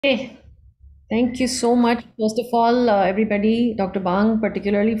Hey, thank you so much, first of all, everybody, Dr. Bang,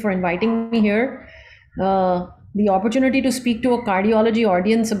 particularly for inviting me here. The opportunity to speak to a cardiology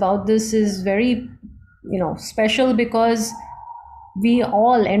audience about this is very, special because we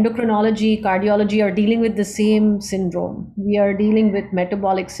all, endocrinology, cardiology, are dealing with the same syndrome. We are dealing with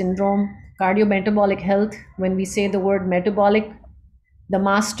metabolic syndrome, cardiometabolic health. When we say the word metabolic, the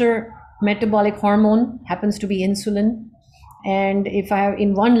master metabolic hormone happens to be insulin. And if I have,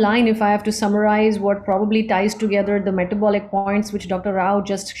 in one line, if I have to summarize what probably ties together the metabolic points which Dr. Rao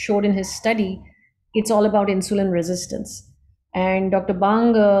just showed in his study, it's all about insulin resistance. And Dr.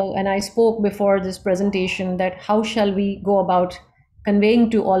 Bang and I spoke before this presentation that how shall we go about conveying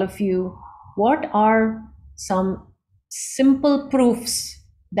to all of you what are some simple proofs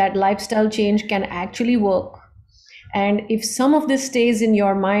that lifestyle change can actually work. And if some of this stays in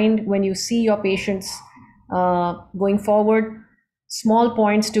your mind when you see your patients going forward, small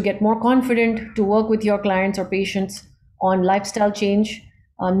points to get more confident to work with your clients or patients on lifestyle change,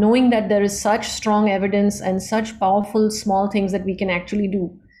 knowing that there is such strong evidence and such powerful small things that we can actually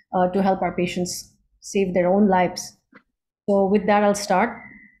do to help our patients save their own lives. So with that, I'll start.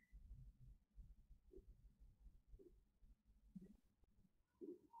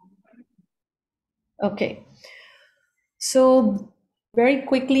 Okay. So very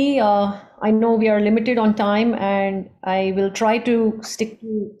quickly, I know we are limited on time and I will try to stick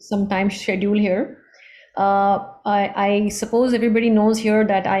to some time schedule here. I suppose everybody knows here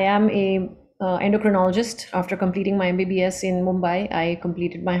that I am a endocrinologist. After completing my MBBS in Mumbai, I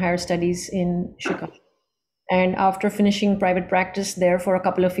completed my higher studies in Chicago. And after finishing private practice there for a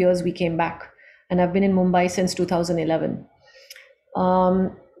couple of years, we came back. And I've been in Mumbai since 2011.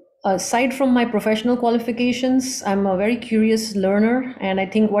 Aside from my professional qualifications, I'm a very curious learner. And I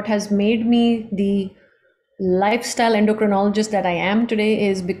think what has made me the lifestyle endocrinologist that I am today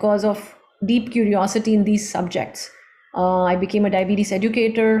is because of deep curiosity in these subjects. I became a diabetes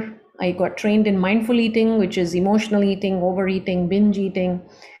educator. I got trained in mindful eating, which is emotional eating, overeating, binge eating,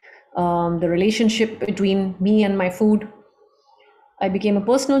 the relationship between me and my food. I became a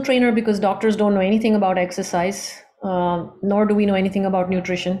personal trainer because doctors don't know anything about exercise, nor do we know anything about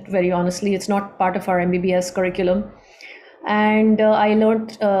nutrition. Very honestly, it's not part of our MBBS curriculum. And I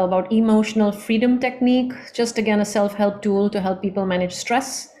learned about emotional freedom technique, just again a self-help tool to help people manage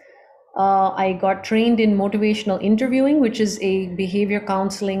stress. I got trained in motivational interviewing, which is a behavior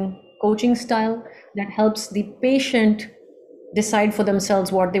counseling coaching style that helps the patient decide for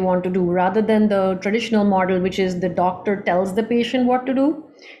themselves what they want to do rather than the traditional model, which is the doctor tells the patient what to do.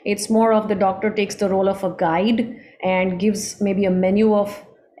 It's more of the doctor takes the role of a guide and gives maybe a menu of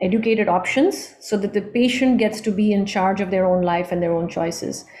educated options so that the patient gets to be in charge of their own life and their own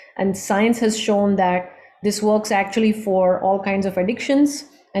choices. And science has shown that this works actually for all kinds of addictions,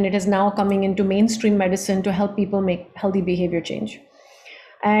 and it is now coming into mainstream medicine to help people make healthy behavior change.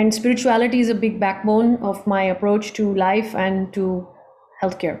 And spirituality is a big backbone of my approach to life and to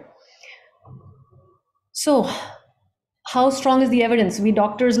healthcare. So, how strong is the evidence? We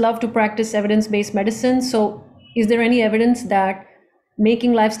doctors love to practice evidence-based medicine. So, is there any evidence that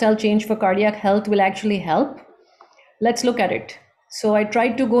making lifestyle change for cardiac health will actually help? Let's look at it. So, I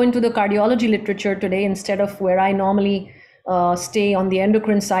tried to go into the cardiology literature today instead of where I normally stay on the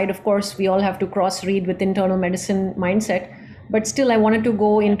endocrine side. Of course, we all have to cross-read with internal medicine mindset. But still, I wanted to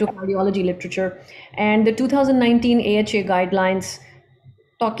go into cardiology literature. And the 2019 AHA guidelines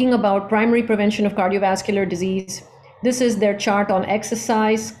talking about primary prevention of cardiovascular disease. This is their chart on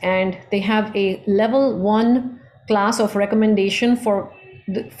exercise, and they have a level 1 class of recommendation for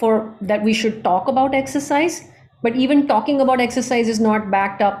that we should talk about exercise. But even talking about exercise is not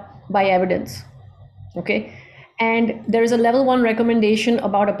backed up by evidence. Okay. And there is a level 1 recommendation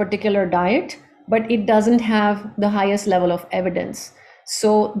about a particular diet, but it doesn't have the highest level of evidence.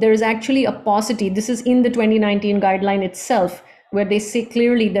 So there is actually a paucity. This is in the 2019 guideline itself, where they say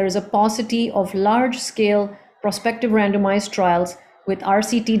clearly there is a paucity of large-scale prospective randomized trials with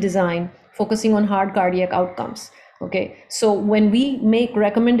RCT design focusing on hard cardiac outcomes. Okay, so when we make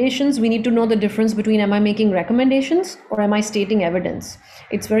recommendations, we need to know the difference between am I making recommendations or am I stating evidence?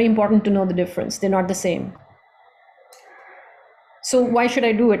 It's very important to know the difference. They're not the same. So why should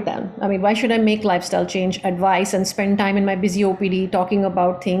I do it then? I mean, why should I make lifestyle change advice and spend time in my busy OPD talking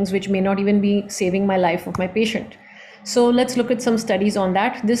about things which may not even be saving my life of my patient? So let's look at some studies on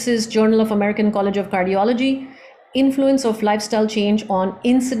that. This is Journal of American College of Cardiology, influence of lifestyle change on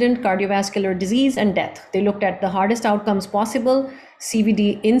incident cardiovascular disease and death. They looked at the hardest outcomes possible,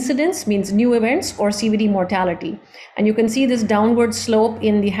 CVD incidence means new events, or CVD mortality. And you can see this downward slope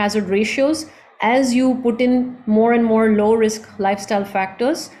in the hazard ratios as you put in more and more low risk lifestyle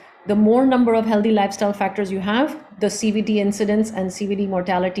factors, the more number of healthy lifestyle factors you have, the CVD incidence and CVD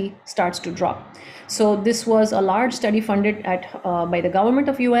mortality starts to drop. So this was a large study funded by the government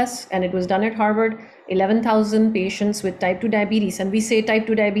of US, and it was done at Harvard. 11,000 patients with type 2 diabetes, and we say type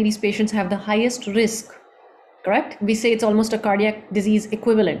 2 diabetes patients have the highest risk, correct? We say it's almost a cardiac disease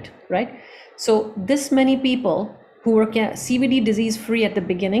equivalent, right? So this many people who were CVD disease free at the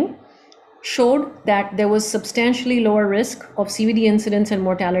beginning showed that there was substantially lower risk of CVD incidence and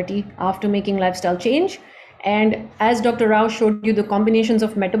mortality after making lifestyle change. And as Dr. Rao showed you the combinations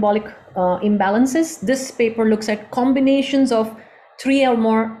of metabolic imbalances, this paper looks at combinations of 3 or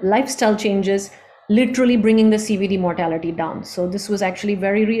more lifestyle changes, literally bringing the CVD mortality down. So this was actually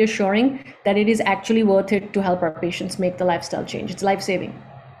very reassuring that it is actually worth it to help our patients make the lifestyle change. It's life-saving.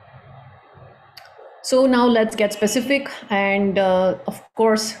 So now let's get specific, and of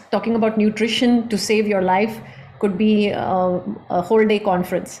course, talking about nutrition to save your life could be a whole day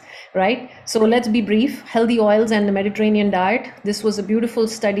conference, right? So let's be brief. Healthy oils and the Mediterranean diet. This was a beautiful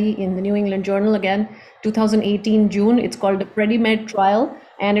study in the New England Journal, again, 2018 June. It's called the PREDIMED trial,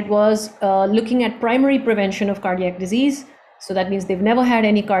 and it was looking at primary prevention of cardiac disease. So that means they've never had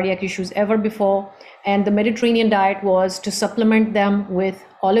any cardiac issues ever before. And the Mediterranean diet was to supplement them with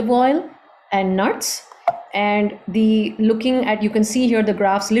olive oil and nuts. And the looking at, you can see here the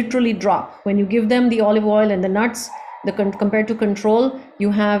graphs literally drop when you give them the olive oil and the nuts. Compared to control,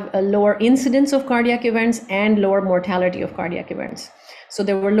 you have a lower incidence of cardiac events and lower mortality of cardiac events. So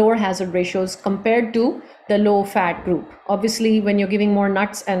there were lower hazard ratios compared to the low fat group. Obviously, when you're giving more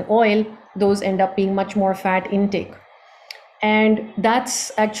nuts and oil, those end up being much more fat intake. And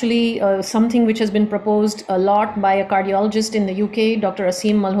that's actually something which has been proposed a lot by a cardiologist in the UK, Dr.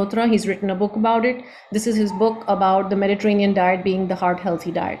 Aseem Malhotra. He's written a book about it. This is his book about the Mediterranean diet being the heart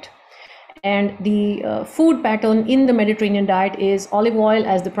healthy diet. And the food pattern in the Mediterranean diet is olive oil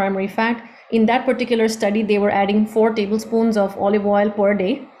as the primary fat. In that particular study, they were adding 4 tablespoons of olive oil per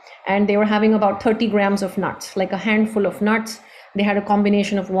day, and they were having about 30 grams of nuts, like a handful of nuts. They had a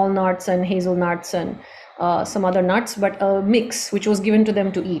combination of walnuts and hazelnuts and some other nuts, but a mix which was given to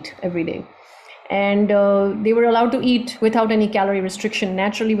them to eat every day. And they were allowed to eat without any calorie restriction.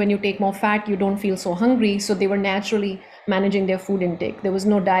 Naturally, when you take more fat, you don't feel so hungry. So they were naturally managing their food intake. There was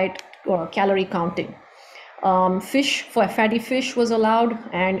no diet or calorie counting. Fish, for fatty fish was allowed,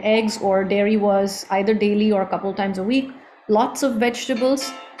 and eggs or dairy was either daily or a couple times a week. Lots of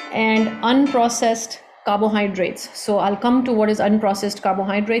vegetables and unprocessed carbohydrates. So I'll come to what is unprocessed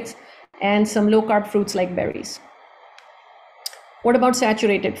carbohydrates, and some low carb fruits like berries. What about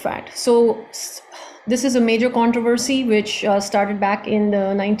saturated fat? So this is a major controversy which started back in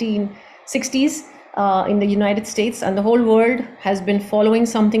the 1960s in the United States, and the whole world has been following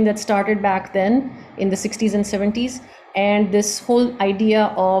something that started back then in the 60s and 70s. And this whole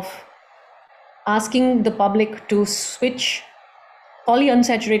idea of asking the public to switch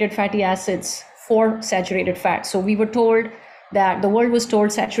polyunsaturated fatty acids for saturated fat. So we were told that the world was told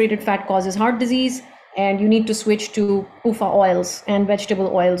saturated fat causes heart disease, and you need to switch to PUFA oils and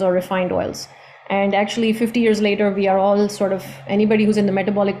vegetable oils or refined oils. And actually 50 years later, we are all sort of, anybody who's in the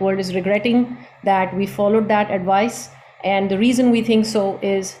metabolic world is regretting that we followed that advice. And the reason we think so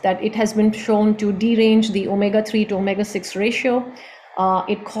is that it has been shown to derange the omega-3 to omega-6 ratio.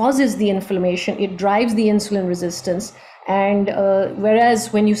 It causes the inflammation, it drives the insulin resistance. And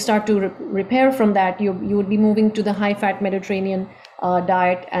whereas when you start to repair from that, you would be moving to the high-fat Mediterranean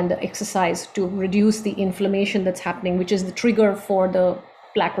diet and the exercise to reduce the inflammation that's happening, which is the trigger for the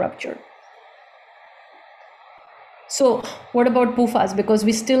plaque rupture. So what about PUFAs? Because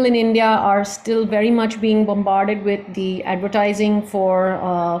we still in India are still very much being bombarded with the advertising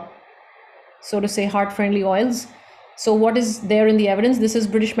for, so to say, heart-friendly oils. So what is there in the evidence? This is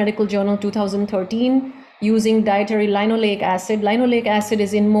British Medical Journal 2013. Using dietary linoleic acid. Linoleic acid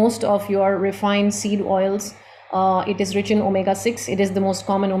is in most of your refined seed oils. It is rich in omega-6. It is the most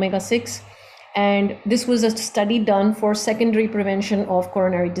common omega-6. And this was a study done for secondary prevention of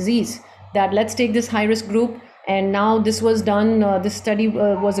coronary disease. That let's take this high-risk group. And now this was done, this study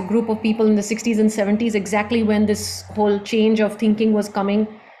was a group of people in the 60s and 70s, exactly when this whole change of thinking was coming,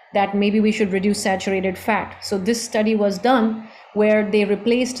 that maybe we should reduce saturated fat. So this study was done where they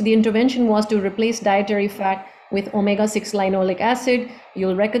replaced, the intervention was to replace dietary fat with omega-6 linoleic acid.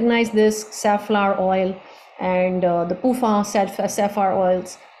 You'll recognize this, safflower oil and the PUFA safflower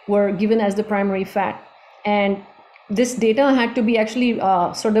oils were given as the primary fat. And this data had to be actually,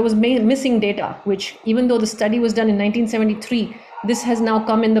 so there was missing data, which even though the study was done in 1973, this has now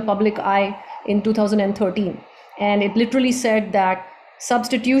come in the public eye in 2013. And it literally said that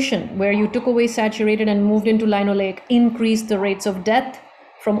Substitution, where you took away saturated and moved into linoleic, increased the rates of death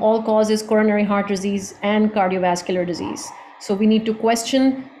from all causes, coronary heart disease and cardiovascular disease. So we need to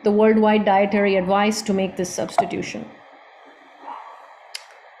question the worldwide dietary advice to make this substitution.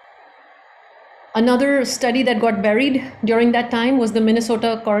 Another study that got buried during that time was the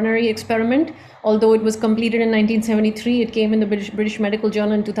Minnesota coronary experiment. Although it was completed in 1973, it came in the British Medical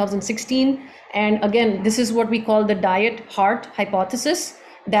Journal in 2016. And again, this is what we call the diethearthypothesis,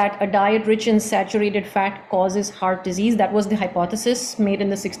 that a diet rich in saturated fat causes heart disease. That was the hypothesis made in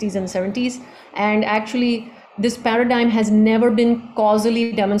the 60s and 70s. And actually, this paradigm has never been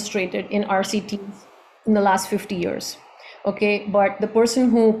causally demonstrated in RCTs in the last 50 years. Okay, but the person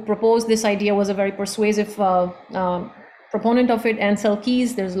who proposed this idea was a very persuasive proponent of it, Ansel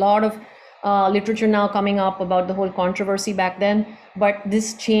Keys. There's a lot of literature now coming up about the whole controversy back then, but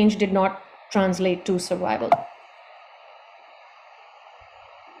this change did not translate to survival.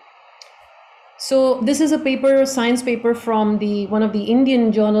 So this is a paper, science paper from one of the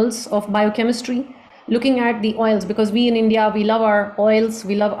Indian journals of biochemistry, looking at the oils, because we in India, we love our oils,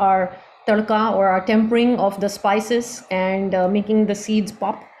 we love our tadka or our tempering of the spices and making the seeds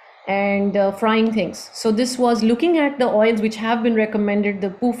pop and frying things. So this was looking at the oils which have been recommended,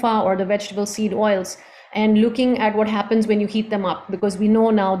 the PUFA or the vegetable seed oils, and looking at what happens when you heat them up, because we know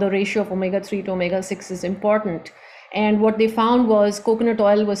now the ratio of omega-3 to omega-6 is important. And what they found was coconut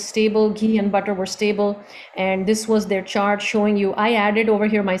oil was stable, ghee and butter were stable. And this was their chart showing you. I added over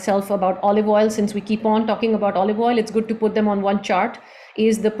here myself about olive oil. Since we keep on talking about olive oil, it's good to put them on one chart.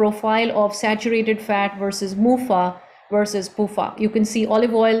 Is the profile of saturated fat versus MUFA versus PUFA. You can see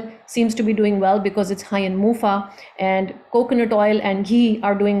olive oil seems to be doing well because it's high in MUFA, and coconut oil and ghee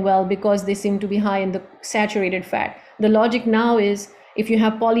are doing well because they seem to be high in the saturated fat. The logic now is, if you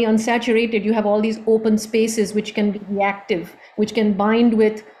have polyunsaturated, you have all these open spaces which can be reactive, which can bind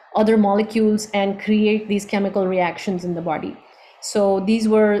with other molecules and create these chemical reactions in the body. So this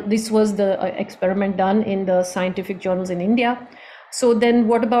was the experiment done in the scientific journals in India. So then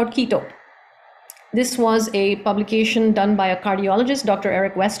what about keto? This was a publication done by a cardiologist, Dr.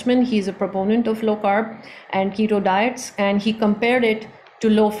 Eric Westman. He's a proponent of low carb and keto diets, and he compared it to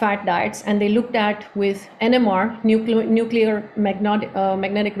low fat diets, and they looked at with NMR, nuclear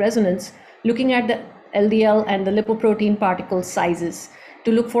magnetic resonance, looking at the LDL and the lipoprotein particle sizes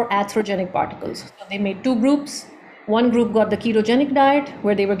to look for atherogenic particles. So they made two groups. One group got the ketogenic diet,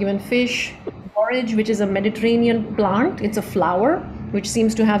 where they were given fish, borage, which is a Mediterranean plant. It's a flower, which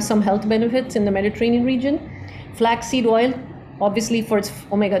seems to have some health benefits in the Mediterranean region. Flaxseed oil, obviously for its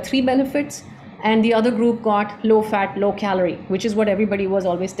omega-3 benefits. And the other group got low fat, low calorie, which is what everybody was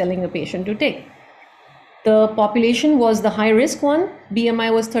always telling the patient to take. The population was the high risk one.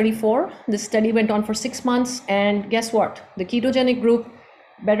 BMI was 34. The study went on for 6 months. And guess what? The ketogenic group,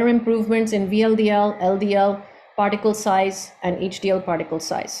 better improvements in VLDL, LDL, particle size, and HDL particle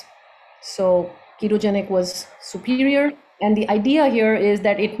size. So ketogenic was superior. And the idea here is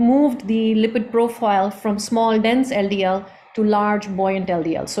that it moved the lipid profile from small, dense LDL to large, buoyant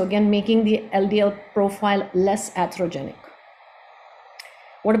LDL. So again, making the LDL profile less atherogenic.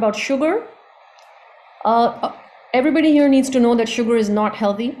 What about sugar? Everybody here needs to know that sugar is not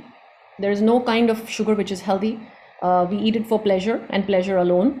healthy. There is no kind of sugar which is healthy. We eat it for pleasure and pleasure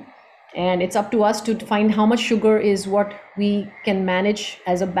alone. And it's up to us to find how much sugar is what we can manage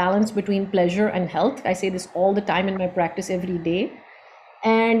as a balance between pleasure and health. I say this all the time in my practice every day.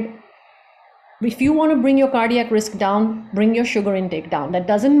 And if you want to bring your cardiac risk down, bring your sugar intake down. That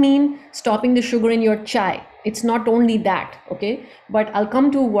doesn't mean stopping the sugar in your chai. It's not only that, okay? But I'll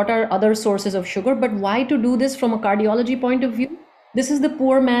come to what are other sources of sugar, but why to do this from a cardiology point of view? This is the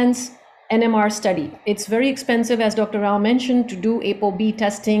poor man's NMR study. It's very expensive, as Dr. Rao mentioned, to do ApoB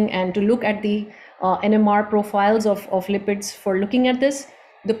testing and to look at the NMR profiles of lipids for looking at this.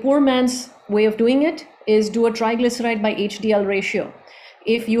 The poor man's way of doing it is do a triglyceride by HDL ratio.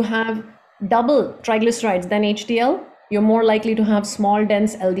 If you have double triglycerides than HDL, you're more likely to have small,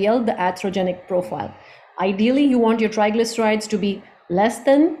 dense LDL, the atherogenic profile. Ideally, you want your triglycerides to be less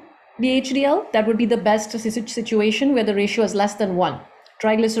than the HDL. That would be the best situation where the ratio is less than 1.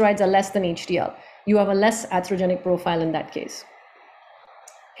 Triglycerides are less than HDL. You have a less atherogenic profile in that case.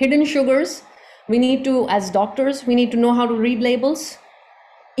 Hidden sugars, we need to, as doctors, we need to know how to read labels.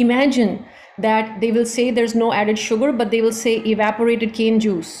 Imagine that they will say there's no added sugar, but they will say evaporated cane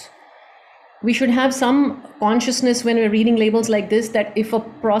juice. We should have some consciousness when we're reading labels like this, that if a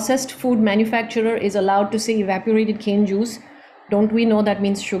processed food manufacturer is allowed to say evaporated cane juice, don't we know that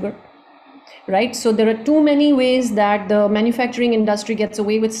means sugar? right? So there are too many ways that the manufacturing industry gets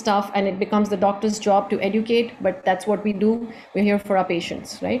away with stuff, and it becomes the doctor's job to educate, but that's what we do. We're here for our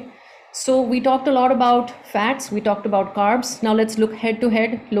patients, right? So we talked a lot about fats, we talked about carbs. Now let's look head to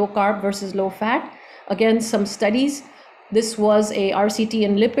head, low carb versus low fat. Again, some studies. This was a RCT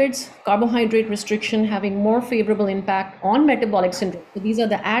in lipids, carbohydrate restriction having more favorable impact on metabolic syndrome. So these are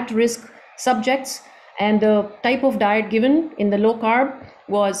the at-risk subjects, and the type of diet given in the low carb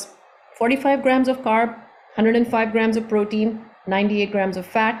was 45 grams of carb, 105 grams of protein, 98 grams of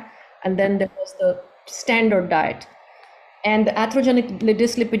fat, and then there was the standard diet. And the atherogenic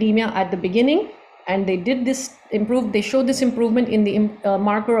dyslipidemia at the beginning, and they did this improve, they showed this improvement in the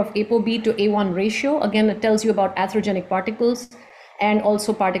marker of ApoB to A1 ratio. Again, it tells you about atherogenic particles and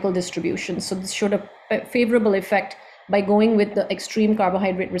also particle distribution. So this showed a favorable effect by going with the extreme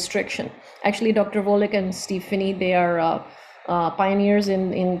carbohydrate restriction. Actually, Dr. Volek and Steve Finney, they are pioneers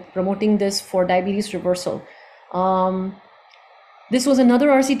in promoting this for diabetes reversal. This was another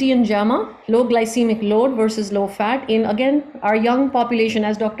RCT in JAMA, low glycemic load versus low fat in, again, our young population,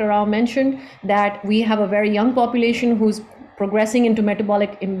 as Dr. Rao mentioned, that we have a very young population who's progressing into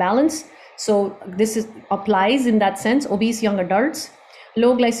metabolic imbalance. So this applies in that sense, obese young adults.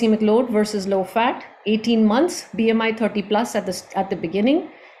 Low glycemic load versus low fat, 18 months, BMI 30 plus at the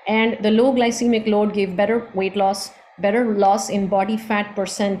beginning. And the low glycemic load gave better weight loss, better loss in body fat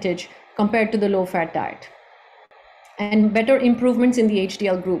percentage compared to the low fat diet, and better improvements in the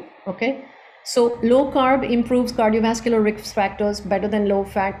HDL group, okay? So low carb improves cardiovascular risk factors better than low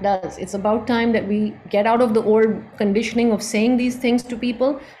fat does. It's about time that we get out of the old conditioning of saying these things to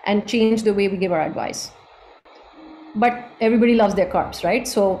people and change the way we give our advice. But everybody loves their carbs, right?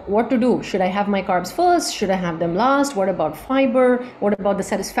 So what to do? Should I have my carbs first? Should I have them last? What about fiber? What about the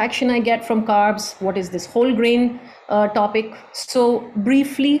satisfaction I get from carbs? What is this whole grain topic? So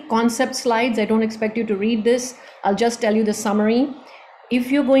briefly, concept slides. I don't expect you to read this. I'll just tell you the summary.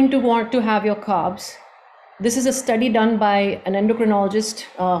 If you're going to want to have your carbs, this is a study done by an endocrinologist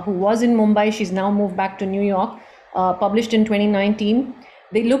who was in Mumbai. She's now moved back to New York, published in 2019.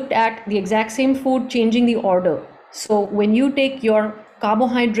 They looked at the exact same food, changing the order. So when you take your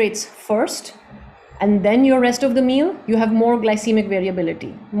carbohydrates first and then your rest of the meal, you have more glycemic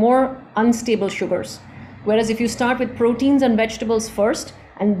variability, more unstable sugars. Whereas if you start with proteins and vegetables first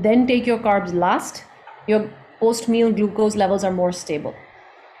and then take your carbs last, your post-meal glucose levels are more stable.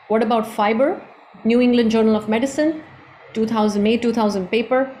 What about fiber? New England Journal of Medicine, May 2000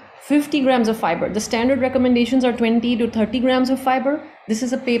 paper, 50 grams of fiber. The standard recommendations are 20 to 30 grams of fiber. This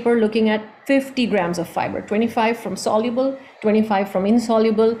is a paper looking at 50 grams of fiber, 25 from soluble, 25 from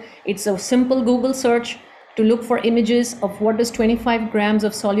insoluble. It's a simple Google search to look for images of what does 25 grams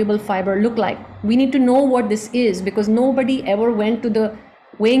of soluble fiber look like. We need to know what this is because nobody ever went to the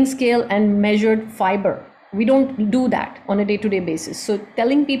weighing scale and measured fiber. We don't do that on a day-to-day basis. So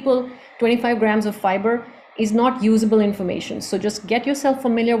telling people 25 grams of fiber is not usable information. So just get yourself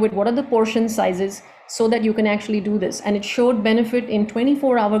familiar with what are the portion sizes so that you can actually do this. And it showed benefit in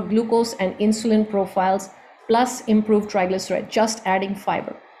 24-hour glucose and insulin profiles, plus improved triglyceride, just adding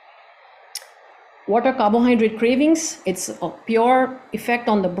fiber. What are carbohydrate cravings? It's a pure effect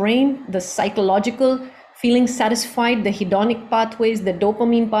on the brain, the psychological, feeling satisfied, the hedonic pathways, the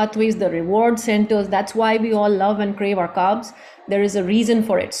dopamine pathways, the reward centers. That's why we all love and crave our carbs. There is a reason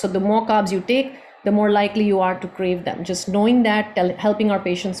for it. So the more carbs you take, the more likely you are to crave them. Just knowing that, helping our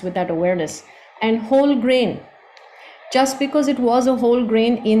patients with that awareness. And whole grain. Just because it was a whole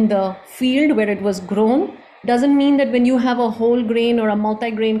grain in the field where it was grown, doesn't mean that when you have a whole grain or a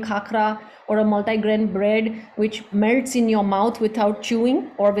multi-grain khakra or a multi-grain bread which melts in your mouth without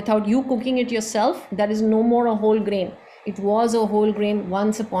chewing or without you cooking it yourself, that is no more a whole grain. It was a whole grain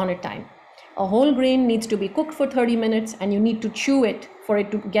once upon a time. A whole grain needs to be cooked for 30 minutes and you need to chew it for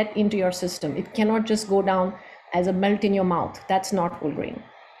it to get into your system. It cannot just go down as a melt in your mouth. That's not whole grain.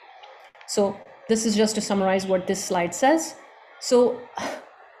 So this is just to summarize what this slide says. So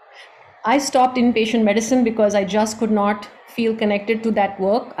I stopped inpatient medicine because I just could not feel connected to that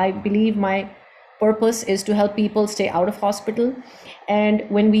work. I believe my purpose is to help people stay out of hospital. And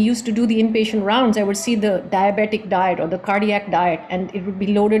when we used to do the inpatient rounds, I would see the diabetic diet or the cardiac diet, and it would be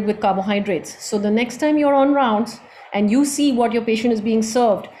loaded with carbohydrates. So the next time you're on rounds and you see what your patient is being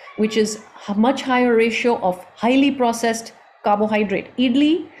served, which is a much higher ratio of highly processed carbohydrate.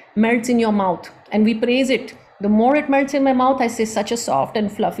 Idli melts in your mouth and we praise it. The more it melts in my mouth, I say such a soft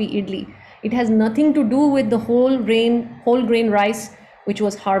and fluffy idli. It has nothing to do with the whole grain rice, which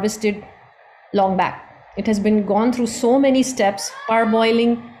was harvested long back. It has been gone through so many steps: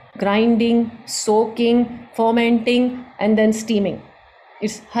 parboiling, grinding, soaking, fermenting, and then steaming.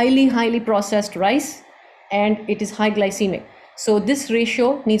 It's highly processed rice, and it is high glycemic. So this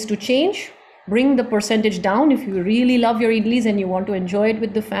ratio needs to change. Bring the percentage down. If you really love your idlis and you want to enjoy it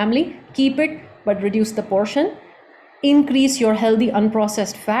with the family, keep it, but reduce the portion. Increase your healthy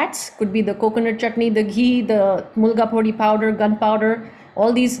unprocessed fats. Could be the coconut chutney, the ghee, the mulga podi powder, gunpowder.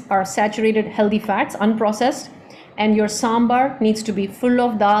 All these are saturated healthy fats, unprocessed. And your sambar needs to be full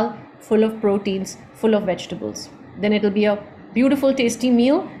of dal, full of proteins, full of vegetables. Then it'll be a beautiful, tasty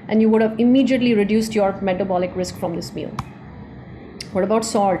meal, and you would have immediately reduced your metabolic risk from this meal. What about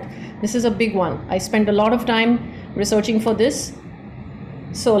salt? This is a big one. I spent a lot of time researching for this.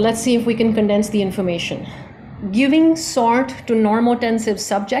 So let's see if we can condense the information. Giving salt to normotensive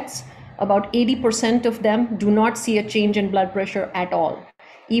subjects, about 80% of them do not see a change in blood pressure at all.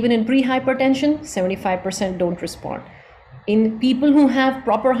 Even in pre-hypertension, 75% don't respond. In people who have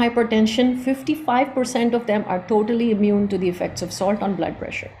proper hypertension, 55% of them are totally immune to the effects of salt on blood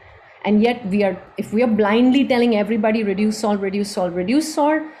pressure. And yet if we are blindly telling everybody reduce salt, reduce salt, reduce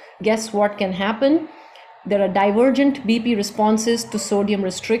salt, guess what can happen? There are divergent BP responses to sodium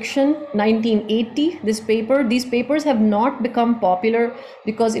restriction. 1980, these papers have not become popular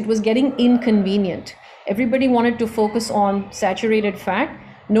because it was getting inconvenient. Everybody wanted to focus on saturated fat.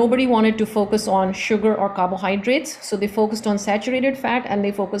 Nobody wanted to focus on sugar or carbohydrates. So they focused on saturated fat and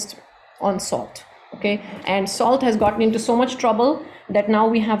they focused on salt. Okay, and salt has gotten into so much trouble that now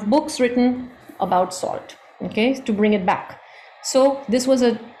we have books written about salt, okay, to bring it back. So this was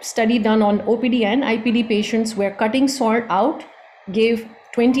a study done on OPD and IPD patients where cutting salt out gave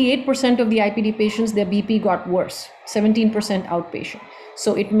 28% of the IPD patients, their BP got worse, 17% outpatient.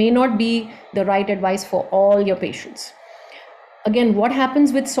 So it may not be the right advice for all your patients. Again, what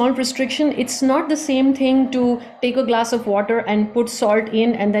happens with salt restriction? It's not the same thing to take a glass of water and put salt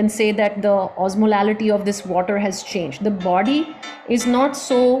in and then say that the osmolality of this water has changed. The body is not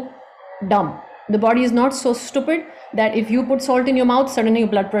so dumb. The body is not so stupid that if you put salt in your mouth, suddenly your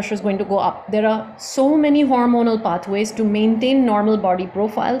blood pressure is going to go up. There are so many hormonal pathways to maintain normal body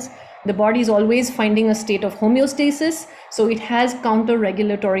profiles. The body is always finding a state of homeostasis, so it has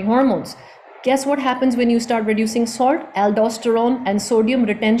counter-regulatory hormones. Guess what happens when you start reducing salt? Aldosterone and sodium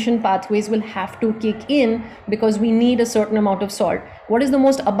retention pathways will have to kick in because we need a certain amount of salt. What is the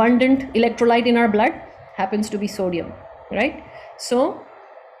most abundant electrolyte in our blood? Happens to be sodium, right? So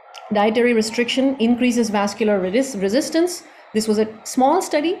dietary restriction increases vascular resistance. This was a small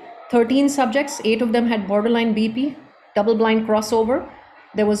study, 13 subjects, 8 of them had borderline BP, double-blind crossover.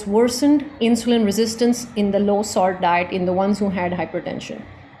 There was worsened insulin resistance in the low salt diet in the ones who had hypertension.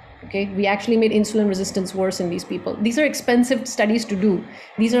 Okay, we actually made insulin resistance worse in these people. These are expensive studies to do.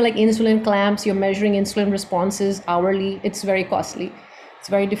 These are like insulin clamps. You're measuring insulin responses hourly. It's very costly. It's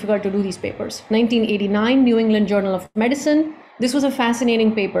very difficult to do these papers. 1989, New England Journal of Medicine. This was a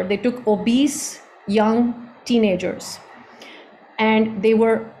fascinating paper. They took obese young teenagers and they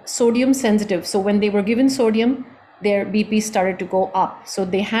were sodium sensitive. So when they were given sodium, their BP started to go up. So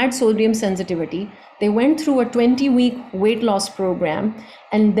they had sodium sensitivity. They went through a 20-week weight loss program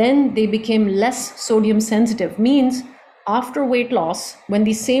and then they became less sodium sensitive. Means after weight loss, when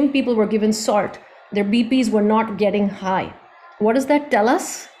these same people were given salt, their BPs were not getting high. What does that tell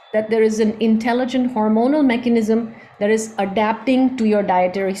us? That there is an intelligent hormonal mechanism that is adapting to your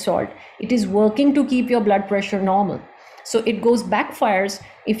dietary salt. It is working to keep your blood pressure normal. So it backfires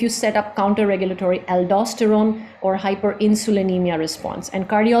if you set up counter-regulatory aldosterone or hyperinsulinemia response. And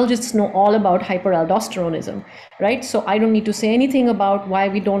cardiologists know all about hyperaldosteronism, right? So I don't need to say anything about why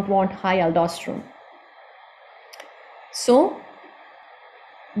we don't want high aldosterone. So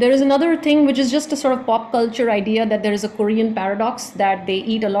there is another thing which is just a sort of pop culture idea that there is a Korean paradox that they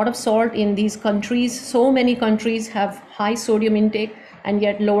eat a lot of salt in these countries. So many countries have high sodium intake and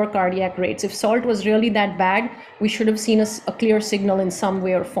yet lower cardiac rates. If salt was really that bad, we should have seen a clear signal in some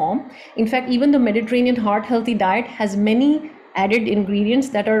way or form. In fact, even the Mediterranean heart healthy diet has many added ingredients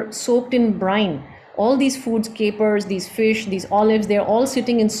that are soaked in brine. All these foods, capers, these fish, these olives, they're all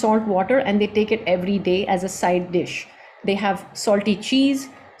sitting in salt water and they take it every day as a side dish. They have salty cheese,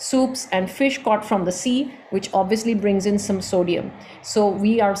 soups and fish caught from the sea, which obviously brings in some sodium. So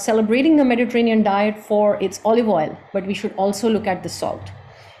we are celebrating the Mediterranean diet for its olive oil, but we should also look at the salt.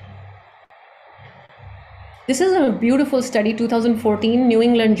 This is a beautiful study, 2014, New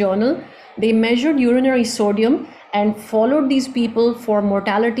England Journal. They measured urinary sodium and followed these people for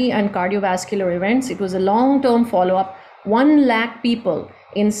mortality and cardiovascular events. It was a long-term follow-up, 1 lakh people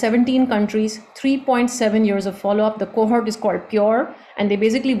in 17 countries, 3.7 years of follow-up. The cohort is called PURE, and they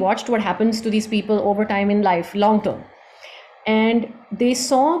basically watched what happens to these people over time in life, long term. And they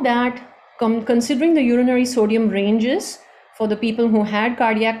saw that considering the urinary sodium ranges for the people who had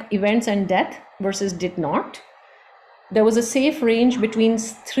cardiac events and death versus did not. There was a safe range between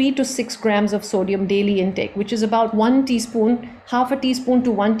 3 to 6 grams of sodium daily intake, which is about 1 teaspoon, half a teaspoon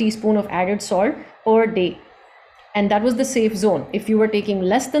to 1 teaspoon of added salt per day. And that was the safe zone. If you were taking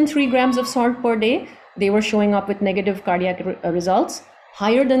less than 3 grams of salt per day, they were showing up with negative cardiac results.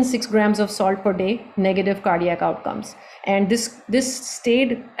 Higher than 6 grams of salt per day, negative cardiac outcomes. And this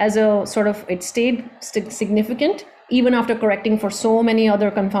stayed as a sort of, it stayed significant even after correcting for so many other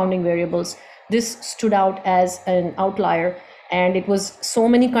confounding variables. This stood out as an outlier, and it was so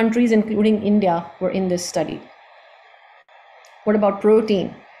many countries, including India, were in this study. What about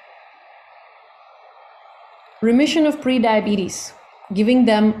protein? Remission of pre-diabetes, giving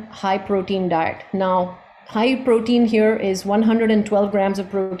them high protein diet. Now, high protein here is 112 grams of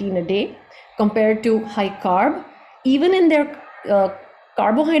protein a day compared to high carb. Even in their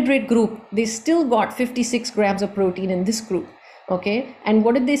carbohydrate group, they still got 56 grams of protein in this group. Okay, and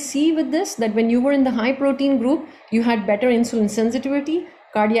what did they see with this? That when you were in the high protein group, you had better insulin sensitivity,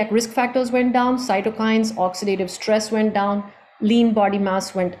 cardiac risk factors went down, cytokines, oxidative stress went down, lean body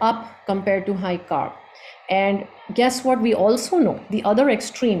mass went up compared to high carb. And guess what we also know? The other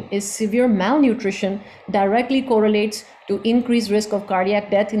extreme is severe malnutrition directly correlates to increased risk of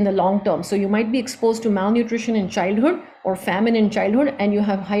cardiac death in the long term. So you might be exposed to malnutrition in childhood or famine in childhood, and you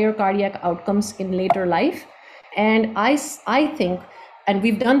have higher cardiac outcomes in later life. And I think, and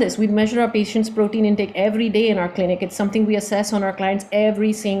we've done this, we measure our patients' protein intake every day in our clinic. It's something we assess on our clients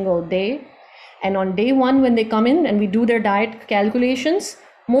every single day. And on day one, when they come in and we do their diet calculations,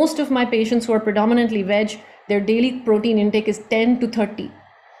 most of my patients who are predominantly veg, their daily protein intake is 10 to 30.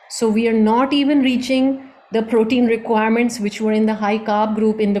 So we are not even reaching the protein requirements which were in the high carb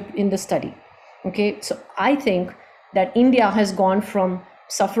group in the study. Okay, so I think that India has gone from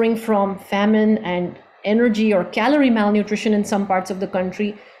suffering from famine and energy or calorie malnutrition in some parts of the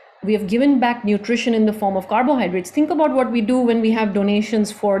country. We have given back nutrition in the form of carbohydrates. Think about what we do when we have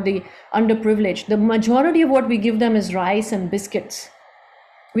donations for the underprivileged. The majority of what we give them is rice and biscuits.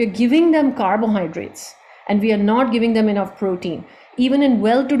 We are giving them carbohydrates and we are not giving them enough protein. Even in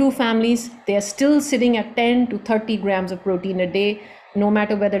well-to-do families, they are still sitting at 10 to 30 grams of protein a day, no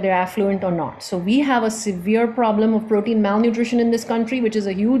matter whether they're affluent or not. So we have a severe problem of protein malnutrition in this country, which is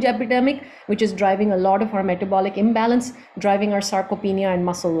a huge epidemic, which is driving a lot of our metabolic imbalance, driving our sarcopenia and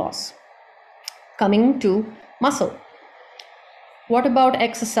muscle loss. Coming to muscle. What about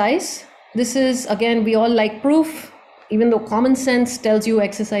exercise? This is, again, we all like proof. Even though common sense tells you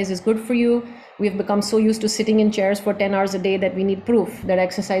exercise is good for you, we have become so used to sitting in chairs for 10 hours a day that we need proof that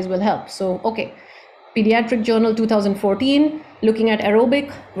exercise will help. So, okay. Pediatric Journal 2014, looking at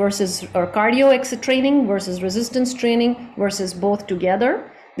aerobic versus or cardio training versus resistance training versus both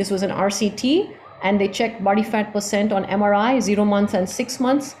together. This was an RCT, and they checked body fat percent on MRI, 0 months and 6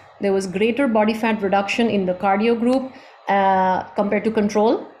 months. There was greater body fat reduction in the cardio group compared to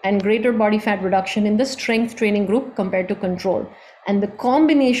control, and greater body fat reduction in the strength training group compared to control. And the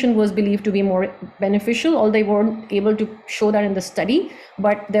combination was believed to be more beneficial, although they weren't able to show that in the study,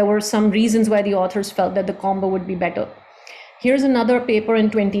 but there were some reasons why the authors felt that the combo would be better. Here's another paper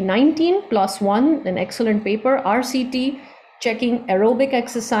in 2019, plus one, an excellent paper, RCT, checking aerobic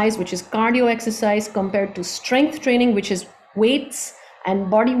exercise, which is cardio exercise, compared to strength training, which is weights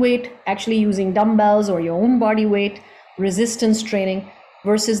and body weight, actually using dumbbells or your own body weight, resistance training,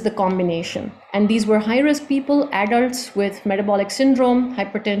 versus the combination. And these were high-risk people, adults with metabolic syndrome,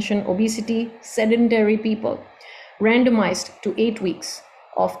 hypertension, obesity, sedentary people, randomized to 8 weeks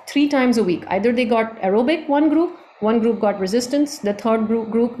of 3 times a week. Either they got aerobic, one group got resistance, the third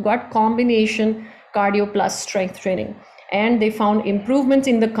group got combination cardio plus strength training. And they found improvements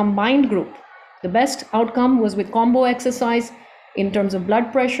in the combined group. The best outcome was with combo exercise in terms of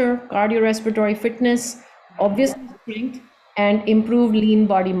blood pressure, cardiorespiratory fitness, obvious strength, and improved lean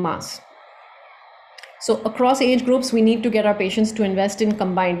body mass. So across age groups, we need to get our patients to invest in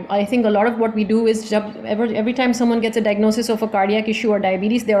combined. I think a lot of what we do is every time someone gets a diagnosis of a cardiac issue or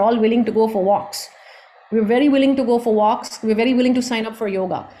diabetes, they're all willing to go for walks. We're very willing to go for walks. We're very willing to sign up for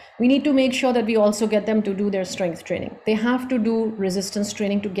yoga. We need to make sure that we also get them to do their strength training. They have to do resistance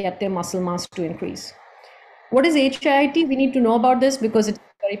training to get their muscle mass to increase. What is HIIT? We need to know about this because it's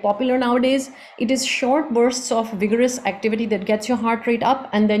very popular nowadays. It is short bursts of vigorous activity that gets your heart rate up,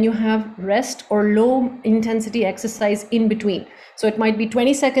 and then you have rest or low intensity exercise in between. So it might be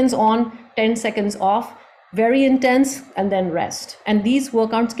 20 seconds on, 10 seconds off, very intense, and then rest. And these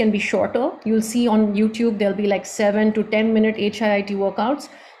workouts can be shorter. You'll see on YouTube, there'll be like 7 to 10 minute HIIT workouts.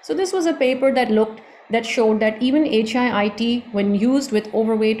 So this was a paper that showed that even HIIT, when used with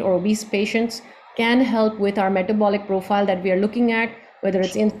overweight or obese patients, can help with our metabolic profile that we are looking at, whether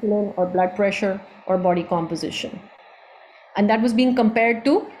it's insulin or blood pressure or body composition. And that was being compared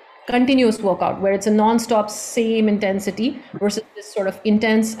to continuous workout, where it's a non-stop same intensity versus this sort of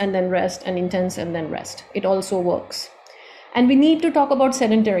intense and then rest and intense and then rest. It also works. And we need to talk about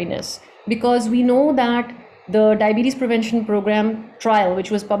sedentariness, because we know that the diabetes prevention program trial, which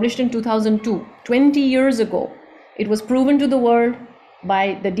was published in 2002, 20 years ago, it was proven to the world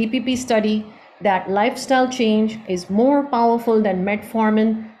by the DPP study that lifestyle change is more powerful than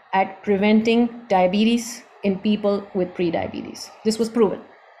metformin at preventing diabetes in people with prediabetes. This was proven,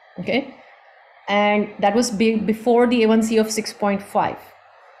 okay? And that was before the A1C of 6.5.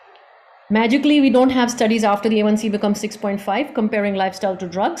 Magically, we don't have studies after the A1C becomes 6.5 comparing lifestyle to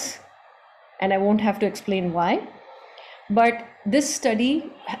drugs, and I won't have to explain why. But this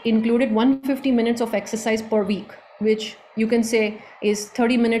study included 150 minutes of exercise per week, which you can say is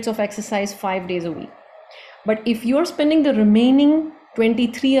 30 minutes of exercise 5 days a week. But if you're spending the remaining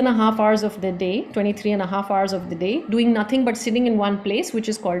 23 and a half hours of the day doing nothing but sitting in one place, which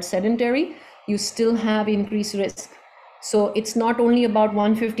is called sedentary, you still have increased risk. So it's not only about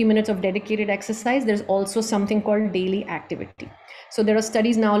 150 minutes of dedicated exercise, there's also something called daily activity. So there are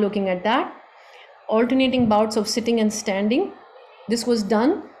studies now looking at that. Alternating bouts of sitting and standing. This was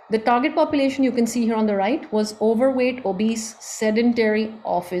done. The target population you can see here on the right was overweight, obese, sedentary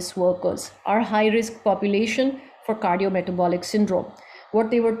office workers, our high-risk population for cardiometabolic syndrome.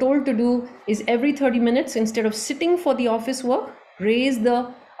 What they were told to do is every 30 minutes, instead of sitting for the office work, raise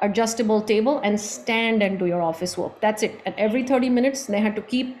the adjustable table and stand and do your office work. That's it. And every 30 minutes, they had to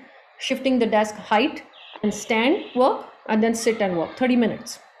keep shifting the desk height and stand, work, and then sit and work, 30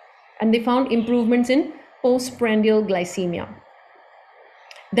 minutes. And they found improvements in postprandial glycemia.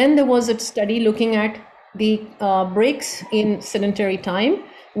 Then there was a study looking at the breaks in sedentary time,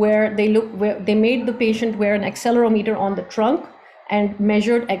 where they made the patient wear an accelerometer on the trunk and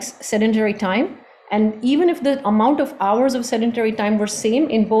measured sedentary time. And even if the amount of hours of sedentary time were same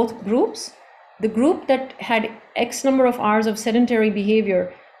in both groups, the group that had X number of hours of sedentary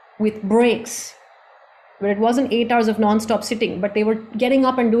behavior with breaks, where it wasn't 8 hours of non-stop sitting, but they were getting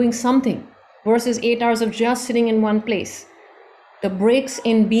up and doing something, versus 8 hours of just sitting in one place, the breaks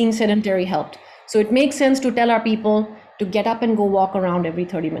in being sedentary helped. So it makes sense to tell our people to get up and go walk around every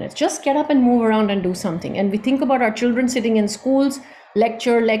 30 minutes. Just get up and move around and do something. And we think about our children sitting in schools,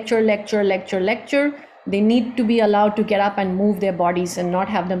 lecture. They need to be allowed to get up and move their bodies and not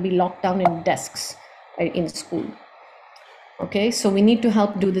have them be locked down in desks in school. Okay, so we need to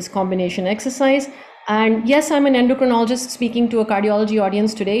help do this combination exercise. And yes, I'm an endocrinologist speaking to a cardiology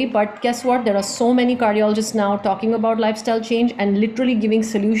audience today, but guess what? There are so many cardiologists now talking about lifestyle change and literally giving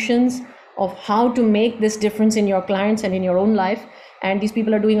solutions of how to make this difference in your clients and in your own life. And these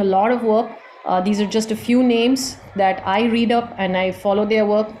people are doing a lot of work. These are just a few names that I read up and I follow their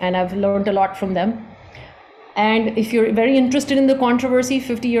work, and I've learned a lot from them. And if you're very interested in the controversy,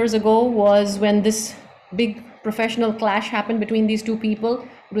 50 years ago was when this big professional clash happened between these two people.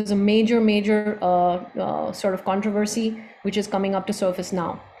 It was a major sort of controversy, which is coming up to surface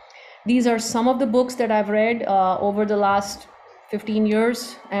now. These are some of the books that I've read over the last 15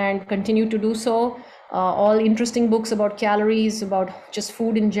 years and continue to do so. All interesting books about calories, about just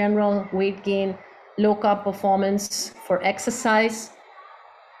food in general, weight gain, low carb performance for exercise.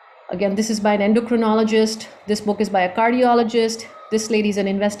 Again, this is by an endocrinologist. This book is by a cardiologist. This lady is an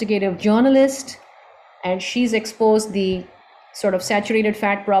investigative journalist, and she's exposed the sort of saturated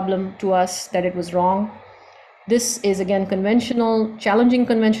fat problem to us, that it was wrong. This is again conventional, challenging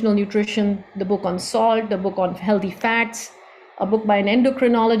conventional nutrition, the book on salt, the book on healthy fats, a book by an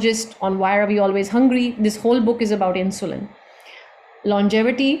endocrinologist on why are we always hungry. This whole book is about insulin.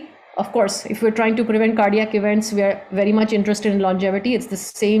 Longevity, of course, if we're trying to prevent cardiac events, we are very much interested in longevity. It's the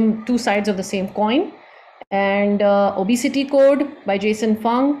same, two sides of the same coin. And Obesity Code by Jason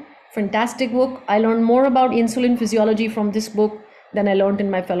Fung, fantastic book. I learned more about insulin physiology from this book than I learned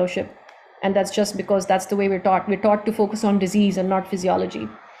in my fellowship. And that's just because that's the way we're taught. We're taught to focus on disease and not physiology.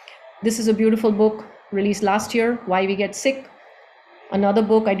 This is a beautiful book released last year, Why We Get Sick. Another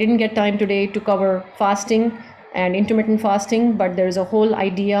book, I didn't get time today to cover fasting and intermittent fasting, but there's a whole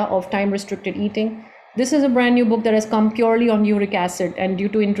idea of time-restricted eating. This is a brand new book that has come purely on uric acid, and due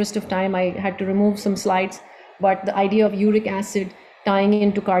to interest of time, I had to remove some slides, but the idea of uric acid tying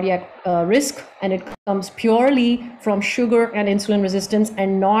into cardiac risk, and it comes purely from sugar and insulin resistance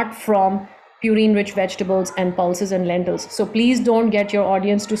and not from purine-rich vegetables and pulses and lentils. So please don't get your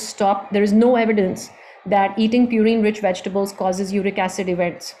audience to stop. There is no evidence that eating purine-rich vegetables causes uric acid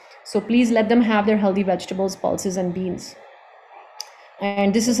events. So please let them have their healthy vegetables, pulses, and beans.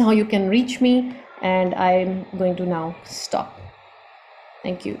 And this is how you can reach me. And I'm going to now stop.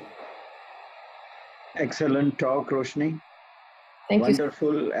 Thank you. Excellent talk, Roshni. Thank you.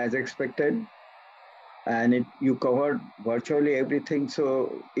 Wonderful as expected. And you covered virtually everything.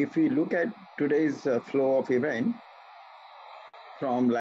 So if we look at today's flow of event from